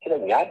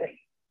 ስለኛ አይደል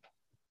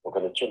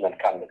ወገኖቼ፣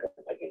 መልካም ነገር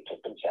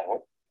ተገኝቶብን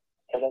ሳይሆን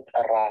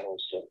ስለጠራ ነው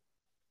ስም።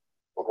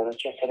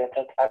 ወገኖቼ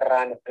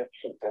ስለተጠራንበት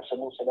ስም፣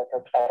 በስሙ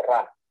ስለተጠራ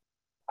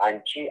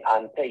አንቺ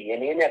አንተ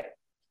የኔ ነህ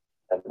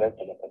ተብለን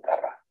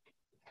ስለተጠራ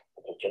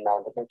ወገኖቼና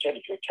ወንድሞቼ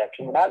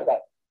ልጆቻችሁ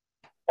ምናልባት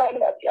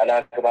ያለ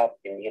አግባብ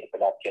የሚሄድ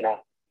ብላቴና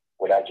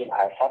ወላጅን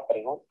አያሳፍር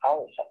ይሆን? አዎ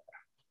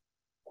ያሳፍራል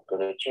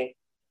ወገኖቼ።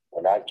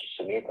 ወላጅ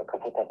ስሜ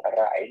በክፉ ተጠራ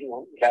አይል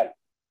ይሆን ይላል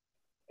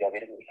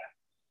እግዚአብሔርም ይላል።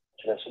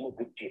 ስለ ስሙ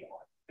ግድ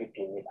ይለዋል። ግድ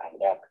የሚል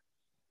አምላክ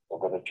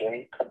ወገኖቼ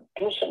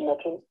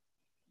ቅዱስነቱን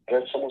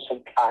በስሙ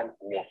ስልጣን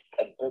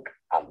የሚያስጠብቅ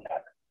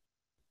አምላክ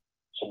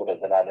ስሙ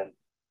ለዘላለም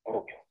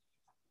ብሩክ ይሁን።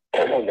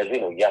 ለዚህ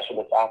ነው ኢያሱ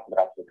መጽሐፍ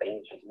ምዕራፍ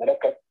 9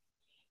 ስንመለከት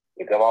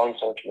የገባዖን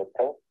ሰዎች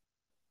መጥተው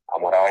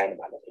አሞራውያን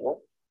ማለት ነው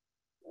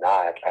እና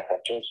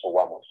ኃጢአታቸውን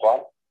ጽዋ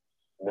ሞልተዋል፣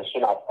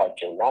 እነሱን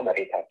አጥፏቸውና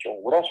መሬታቸውን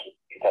ውረሱ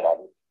የተባሉ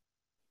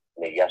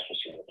ኢያሱ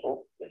ሲመጡ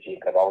ለዚህ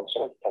የገባዖን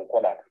ሰዎች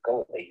ተንኮል አድርገው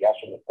ኢያሱ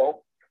መጥተው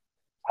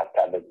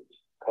አታለሉት።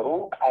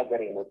 ከሩቅ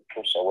ሀገር የመጡ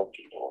ሰዎች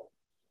እንደሆኑ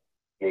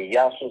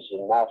የኢያሱ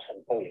ዝና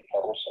ሰምተው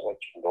የፈሩ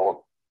ሰዎች እንደሆኑ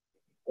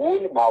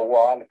ውል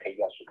ማዋዋል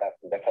ከኢያሱ ጋር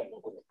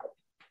እንደፈለጉ ነገሩ።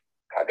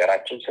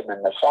 ከሀገራችን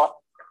ስንነሳ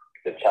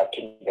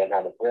ልብሳችን ደህና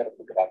ነበር፣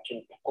 ምግባችን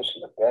ትኩስ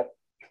ነበር።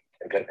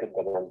 ነገር ግን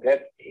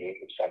በመንገድ ይሄ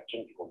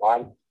ልብሳችን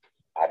ይሆናል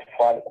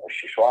አድፏል፣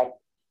 ቆሽሿል፣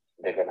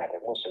 እንደገና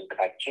ደግሞ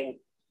ስንቃችን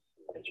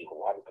እንደዚህ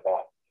ሆኗል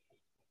ብለዋል።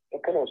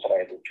 ልክ ነው።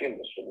 እስራኤሎቹ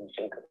የእነሱንም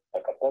ስንቅ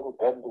ተቀበሉ፣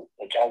 በሉ፣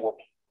 ተጫወቱ፣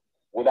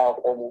 ውል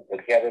አቆሙ፣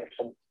 በእግዚአብሔር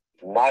ስም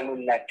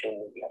ማሉላቸው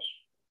ኢያሱ።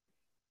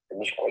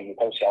 ትንሽ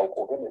ቆይተው ሲያውቁ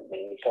ግን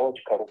እነዚህ ሰዎች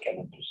ከሩቅ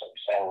የመጡ ሰዎች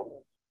ሳይሆኑ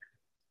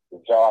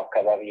እዛው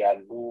አካባቢ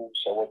ያሉ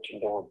ሰዎች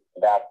እንደሆኑ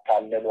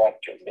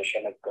እንዳታለሏቸው፣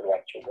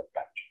 እንደሸነገሏቸው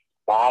ገባቸው።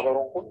 ማህበሩ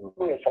ሁሉ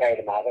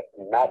የእስራኤል ማህበር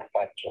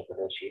እናጥፋቸው ብሎ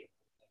ሲል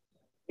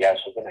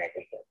ኢያሱ ግን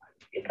አይደለም፣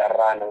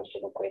 የጠራነው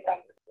ስም እኮ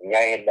የታመነ እኛ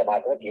ይሄን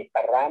ለማድረግ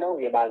የጠራነው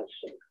የማን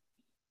ስም?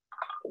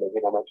 ስለዚህ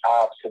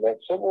በመጽሐፍ ስለ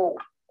ስሙ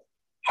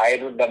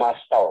ኃይሉን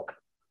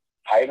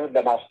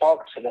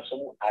ለማስታወቅ ስለ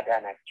ስሙ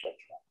አዳናቸው።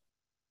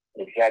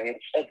 የእግዚአብሔር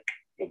ጽድቅ፣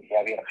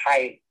 የእግዚአብሔር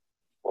ኃይል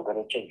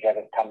ወገኖች፣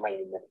 የእግዚአብሔር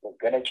ታማኝነት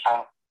መገለጫ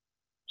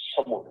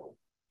ስሙ ነው።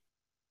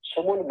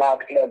 ስሙን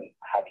ማቅለል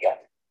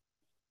ኃጢአት።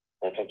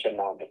 እህቶችና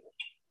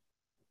ወንድሞች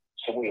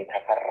ስሙ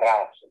የተፈራ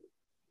ስሙ፣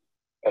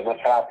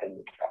 በመፍራት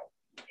እንጥራው፣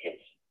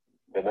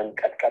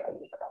 በመንቀጥቀጥ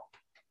እንጥራው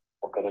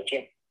ወገኖቼ፣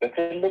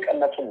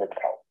 በትልቅነቱ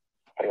እንጥራው።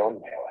 ፍሬውን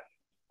እናየዋለን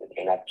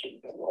በጤናችን፣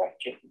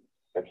 በኑሯችን፣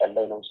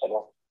 በጸለይነው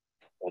ጸሎት።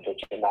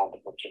 እህቶችና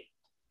ወንድሞቼ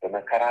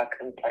በመከራ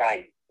ቀን ጥራኝ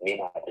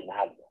እኔም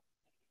አድንሃለሁ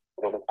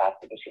ብሎ መጽሐፍ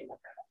ቅዱስ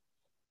ይናገራል።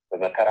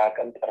 በመከራ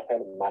ቀን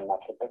ጠርተን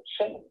የማናፍርበት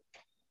ስም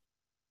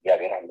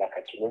እግዚአብሔር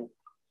አምላካችንን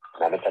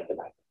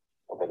እናመሰግናለን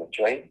ወገኖች።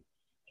 ወይ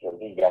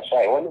ስለዚህ ኢያሱ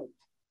አይሆንም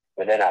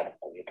ብለናል።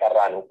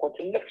 የጠራነው እኮ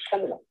ትልቅ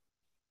ስም ነው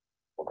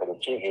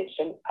ወገኖቼ። ይሄ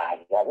ስም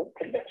አሕዛብን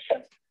ትልቅ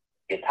ስም፣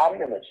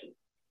 የታመነ ስም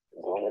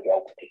እንደሆነ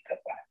ሊያውቁት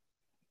ይገባል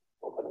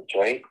ወገኖች።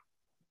 ወይ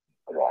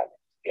ብለዋል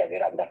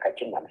እግዚአብሔር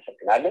አምላካችን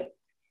እናመሰግናለን።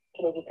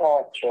 ስለዚህ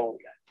ተዋቸው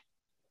ይላል።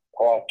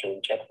 ተዋቸው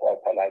እንጨት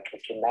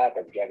ፈላጮችና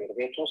በእግዚአብሔር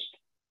ቤት ውስጥ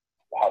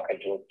ውሃ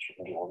ቀጂዎች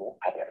እንዲሆኑ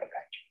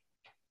አደረጋቸው።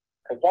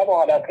 ከዛ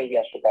በኋላ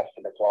ከኢያሱ ጋር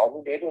ስለተዋሉ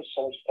ሌሎች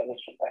ሰዎች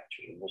ተነሱባቸው፣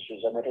 የእነሱ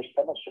ዘመዶች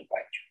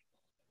ተነሱባቸው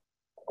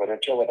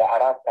ወገኖቼ። ወደ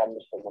 4-5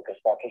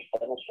 ነገስታቶች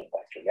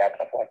ተነሱባቸው፣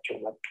 ሊያጠፏቸው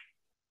መጡ።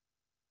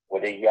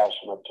 ወደ ኢያሱ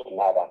መጡና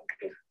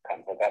እባክህ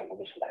ከአንተ ጋር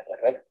ውል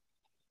ስላደረግ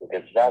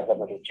የገዛ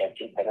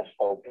ዘመዶቻችን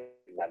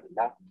ተነስተውብናልና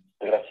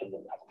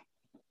ድረስልን አሉ።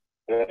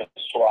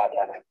 እርሱ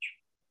አዳናቸው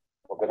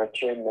ወገኖቼ።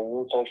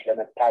 እነኚህ ሰዎች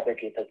ለመታደግ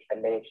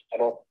የተጸለየ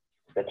ጸሎት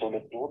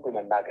ለትውልድ ሁሉ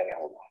መናገሪያ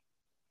ሆኗል።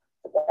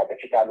 ከዛ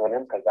በፊት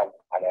አልሆነም፣ ከዛም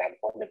በኋላ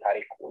ያልሆነ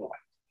ታሪክ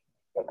ሆኗል።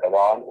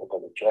 በገባዖን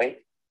ወገኖቼ ወይ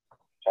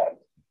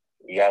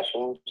ኢያሱ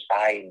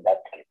ፀሐይ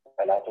እንዳትጠልቅ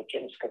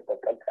ጠላቶችን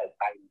እስክትበቀል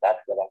ፀሐይ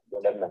እንዳትገባ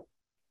ለመን።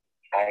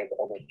 ፀሐይ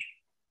ቆመች።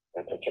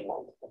 እህቶችና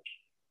ወንድሞች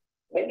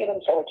እነዚህንም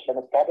ሰዎች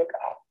ለመታደግ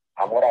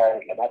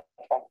አሞራውያንን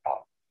ለማጥፋት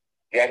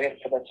እግዚአብሔር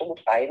ስለ ስሙ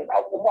ፀሐይን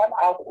አቁሟል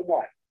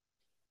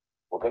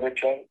ወገኖች።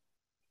 ወይ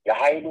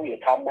የኃይሉ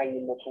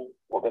የታማኝነቱ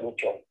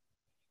ወገኖች፣ ወይ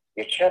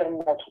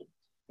የቸርነቱ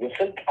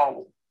የስልጣኑ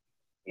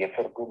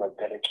የፍርዱ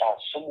መገለጫ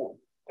ስሙ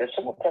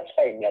በስሙ ተስፋ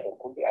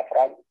የሚያደርጉ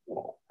ያፍራሉ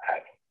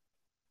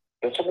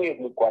በስሙ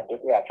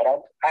የሚጓደዱ ያፍራሉ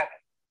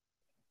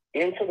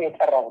ይህን ስም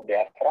የጠራ ሁሉ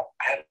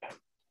ያፍራል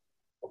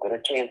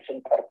ወገኖቼ ይህን ስም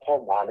ጠርቶ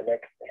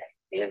ማምለክ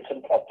ይህን ስም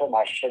ጠርቶ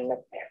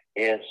ማሸነፍ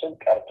ይህን ስም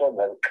ጠርቶ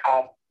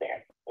መብቃት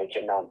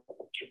ወጭና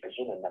ወጭ ብዙ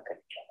መናገር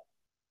ይቻላል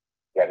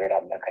እግዚአብሔር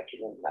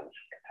አምላካችንን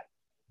እናመሰግናለን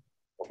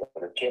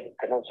ወገኖቼ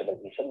ልክ ነው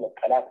ስለዚህ ስም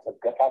መጠላት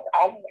መገፋት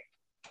አለ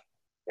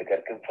ነገር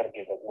ግን ፍርድ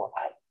ደግሞ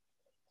አለ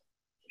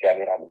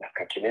እግዚአብሔር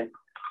አምላካችንን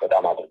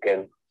በጣም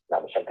አድርገን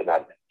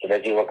እናመሰግናለን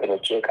ስለዚህ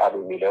ወገኖቼ ቃሉ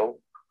የሚለው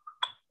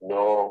ኖ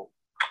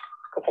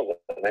ክፉ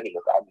ዘመን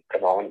ይመጣል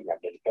ከማሁን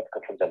ያለበት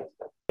ክፉ ዘመን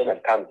ነው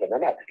መልካም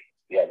ዘመን አይደለም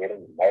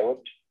እግዚአብሔርን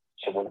የማይወድ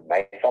ስሙን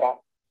የማይፈራ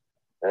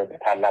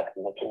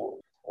በታላቅነቱ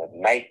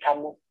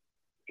የማይታመን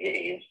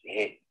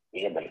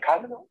ይሄ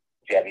መልካም ነው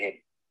እግዚአብሔር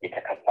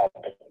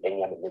የተከፋበት ለእኛ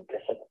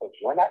የምንደሰትበት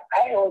ይሆናል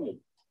አይሆንም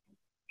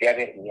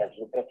እግዚአብሔር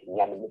የሚያዝንበት እኛ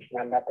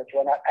የምንጽናናበት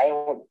ይሆናል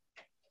አይሆንም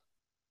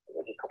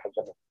ስለዚህ ክፉ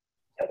ዘመን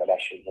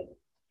ተበላሸ ዘመን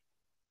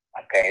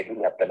አካሄዱን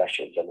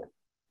ያበላሸ ዘመን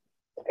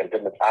ነገር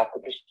ግን መጽሐፍ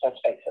ቅዱስ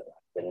ተስፋ ይሰጣል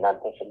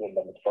እናንተ ስሙን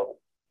ለምትፈሩ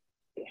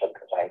የጽድቅ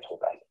ፀሐይ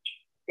ትወጣለች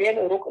ይህን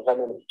ሩቅ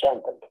ዘመን ብቻ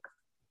አንጠብቅ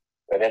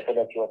በዕለት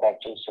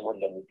ሕይወታችን ስሙን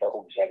ለሚፈሩ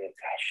እግዚአብሔር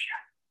ጋሻ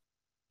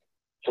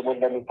ስሙን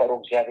ለሚፈሩ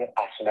እግዚአብሔር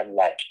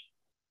አስመላጭ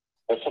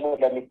በስሙ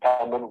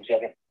ለሚታመኑ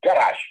እግዚአብሔር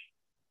ደራሽ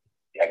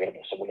እግዚአብሔር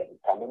በስሙ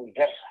ለሚታመኑ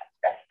ይደርሳል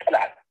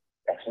ያስጥላል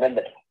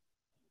ያስመልጣል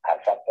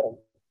አሳፍረን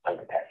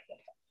አንግታ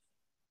ያስመልጣል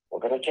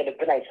ወገኖቼ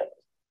ልብን አይሰጥም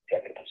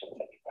እግዚአብሔር በስሙ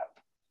ለሚታመኑ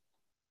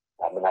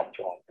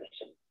ታምናቸዋል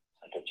በስሙ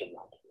አንቶችና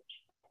አንቶች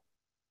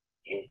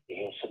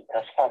ይህ ስም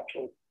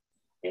ተስፋችሁ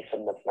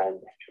የስም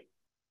መጽናኛችሁ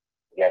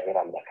እግዚአብሔር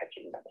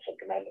አምላካችን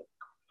እናመሰግናለን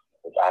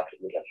መጽሐፍ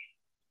የሚለው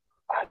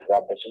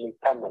አሕዛብ በስሙ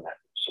ይታመናል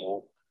ስሙ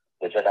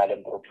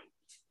ለዘላለም ብሩክ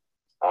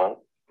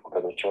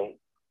ወገኖቼ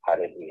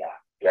ሃሌሉያ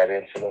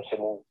እግዚአብሔር ስለ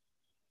ስሙ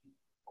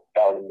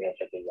ቁጣውን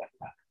የሚያዘገያል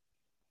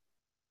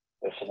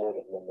በስሙ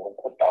ለመሆን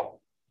ቁጣው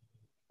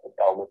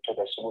መጥቶ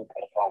በስሙን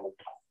ጠርቶ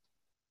አመጣው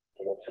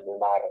ስለ ስሙ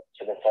ማረግ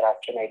ስለ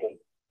ስራችን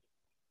አይደለም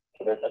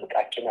ስለ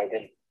ጽድቃችን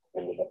አይደለም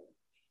ምንለው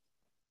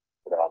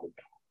ስለ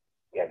አመጣው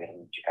እግዚአብሔር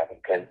እጅግ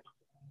አድርገን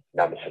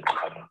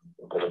እናመሰግናለን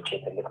ወገኖቼ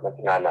ትልቅ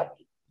መጽናናት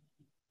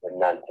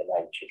እናንተ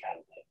ላንቺ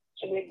ላንተ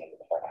ስሜን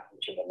ለምትፈራ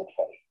አንቺ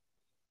ለምትፈሪ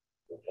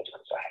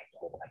የጽድቅ ፀሐይ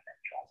ትወጣላችሁ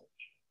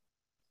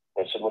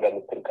በስሙ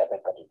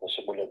ለምትንቀጠቀጡ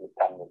በስሙ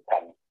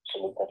ለምታመኑ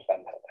ስሙን ተስፋ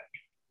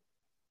እናደርጋችሁ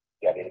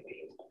እግዚአብሔር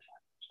ቢሆን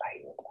ፀሐይ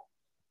ይወጣል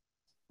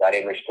ዛሬ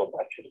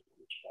መሽቶባችሁ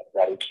ሊሆን ይችላል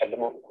ዛሬ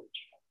ጨልሞ ሊሆን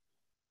ይችላል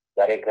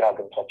ዛሬ ግራ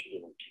ገብቷችሁ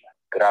ሊሆን ይችላል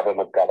ግራ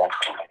በመጋባት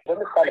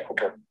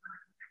በምታልፉበት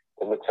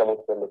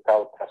በምትሰሙት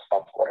በምታዩት ተስፋ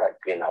አስቆራጭ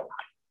ዜናዎች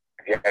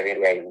እግዚአብሔር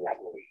ያየኛል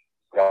ወይ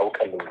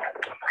ያውቅልኛል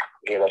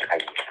ይሄ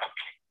በቃኝ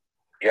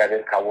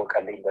እግዚአብሔር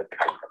ካወቀልኝ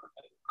በቃኝ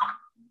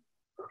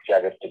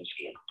እግዚአብሔር ድምጽ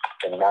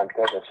እናንተ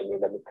በስሜ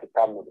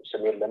ለምትታመኑ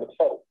ስሜን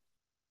ለምትፈሩ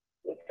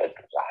የጽድቅ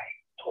ፀሐይ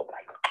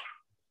ትወጣለች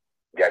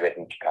እግዚአብሔር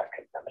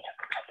እንዲካከል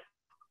እናመሰግናለን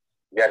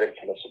እግዚአብሔር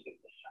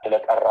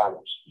ስለጠራ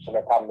ነው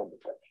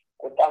ስለታመኑበት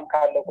ቁጣም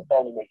ካለ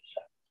ቁጣውን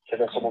ይመልሳል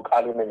ስለ ስሙ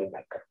ቃሉን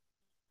የሚናገር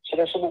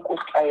ስለ ስሙ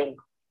ቁጣዬን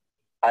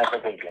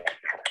አዘገየ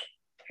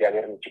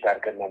እግዚአብሔር እጅግ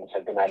አድርገን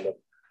እናመሰግናለን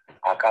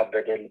አካብ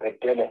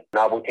በደለ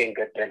ናቡቴን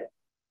ገደለ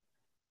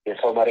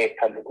የሰው መሬት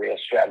ፈልጎ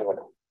የእሱ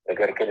ያልሆነው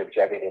ነገር ግን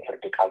እግዚአብሔር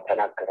የፍርድ ቃል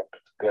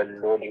ተናገረበት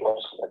ገሎ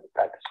ሊወስድ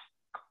ለምታገስ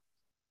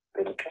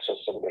ግን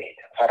ቀሰስ ብሎ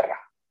ሄደ ፈራ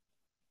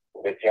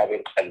ወደ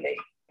እግዚአብሔር ጸለየ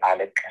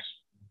አለቀሰ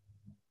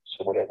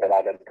ስሙ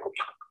ለዘላለም ብሩክ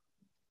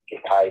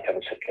ጌታ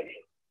የተመሰገነ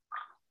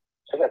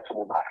ስለ ስሙ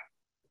ማር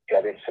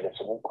እግዚአብሔር ስለ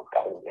ስሙ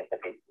ቁጣውን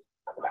ያዘገየ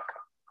አምላክ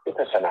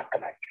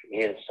የተሰናከላችሁ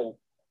ይህን ስም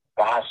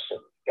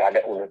በሐሰት ያለ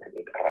እውነት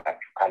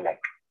የቀራችሁ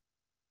ካላችሁ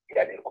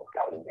እግዚአብሔር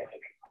ቁጣውን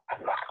ያዘገየ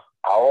አምላክ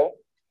አዎ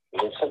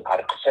ይህን ስም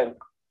አርክሰን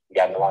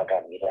ያለ ዋጋ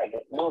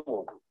የሚላለን ኖ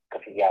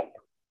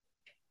ከፍያለሁ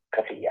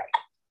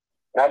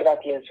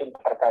ምናልባት ይህን ስም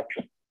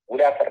ጠርታችሁ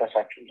ውላ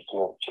ፈረሳችሁ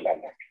ልትኖሩ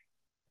ትችላላችሁ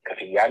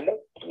ከፍያለሁ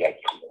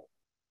ጥያቄ ነው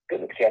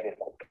ግን እግዚአብሔር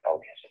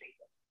ቁጣውን ያዘገየ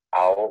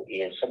አዎ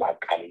ይህን ስም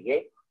አቃልዬ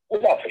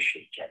ውላ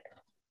ፈሽቻለሁ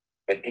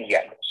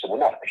በድያለሁ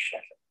ስሙን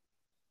አርክሻለሁ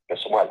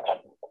በስሙ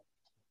አልታመንኩም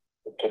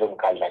እንትንም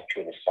ካላችሁ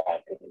የንስሐ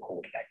ዕድል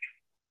ይሁንላችሁ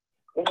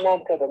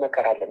እናንተ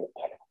በመከራ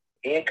ለምታልፉ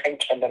ይሄ ቀን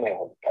ጨለማ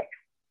ይሆንባችሁ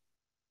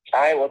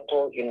ፀሐይ ወጥቶ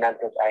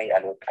የእናንተ ፀሐይ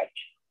አልወጣች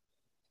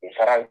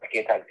የሰራዊት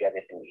ጌታ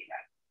እግዚአብሔር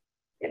ይላል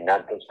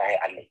የእናንተ ፀሐይ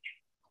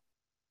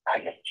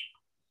አለች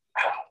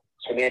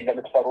ስሜን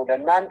ለምትፈሩ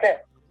ለእናንተ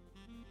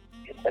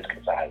የጽድቅ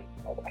ፀሐይ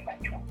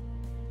ትወጣላችሁ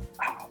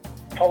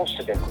ፈውስ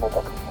ደግሞ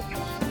በክንፎቹ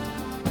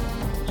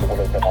ስሙ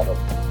ለዘላለም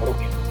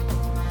ብሩክ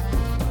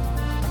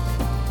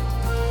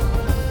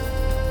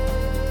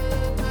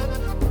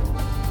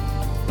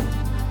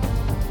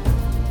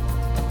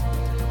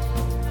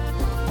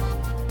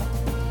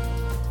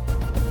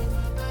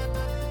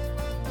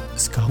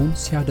እስካሁን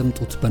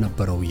ሲያደምጡት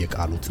በነበረው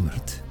የቃሉ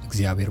ትምህርት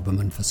እግዚአብሔር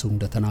በመንፈሱ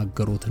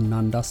እንደተናገሩትና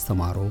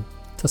እንዳስተማረው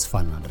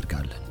ተስፋ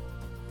እናደርጋለን።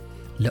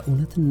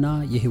 ለእውነትና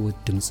የሕይወት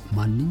ድምጽ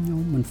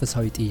ማንኛውም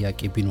መንፈሳዊ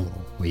ጥያቄ ቢኖሩ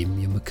ወይም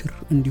የምክር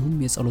እንዲሁም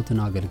የጸሎትን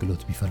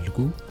አገልግሎት ቢፈልጉ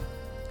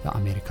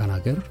ለአሜሪካን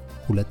ሀገር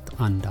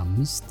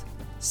 215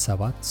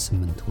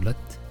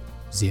 782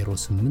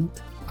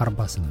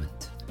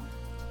 0848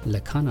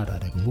 ለካናዳ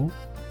ደግሞ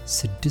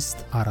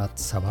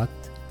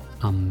 647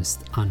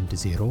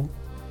 510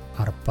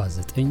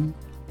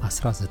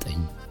 4919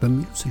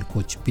 በሚሉ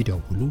ስልኮች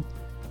ቢደውሉ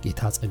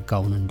ጌታ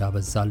ጸጋውን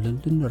እንዳበዛልን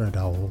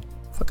ልንረዳው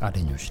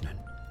ፈቃደኞች ነን።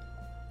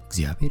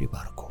 እግዚአብሔር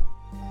ይባርኮ።